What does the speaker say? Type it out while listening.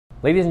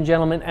Ladies and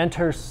gentlemen,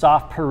 enter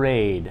Soft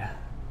Parade,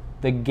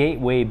 the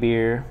gateway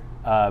beer,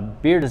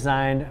 beer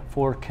designed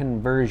for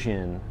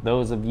conversion.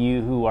 Those of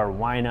you who are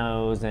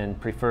winos and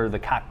prefer the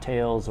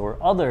cocktails or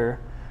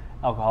other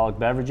alcoholic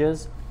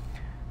beverages,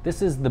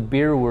 this is the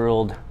beer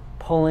world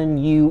pulling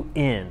you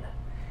in.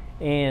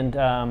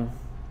 And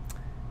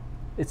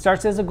it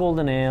starts as a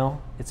golden ale.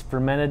 It's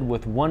fermented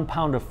with 1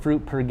 pound of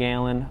fruit per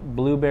gallon,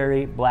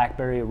 blueberry,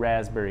 blackberry,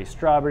 raspberry,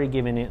 strawberry,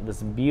 giving it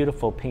this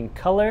beautiful pink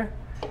color,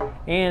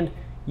 and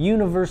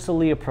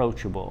universally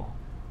approachable.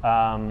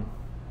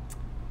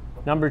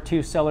 Number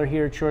 2 seller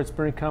here at Shorts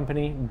Brewing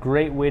Company.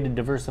 Great way to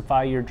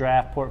diversify your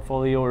draft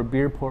portfolio or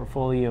beer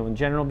portfolio in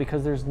general,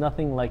 because there's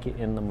nothing like it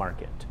in the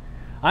market.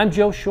 I'm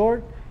Joe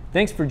Short.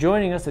 Thanks for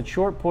joining us at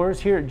Short Pours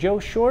here at Joe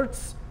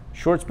Shorts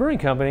Brewing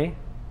Company.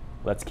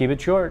 Let's keep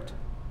it short.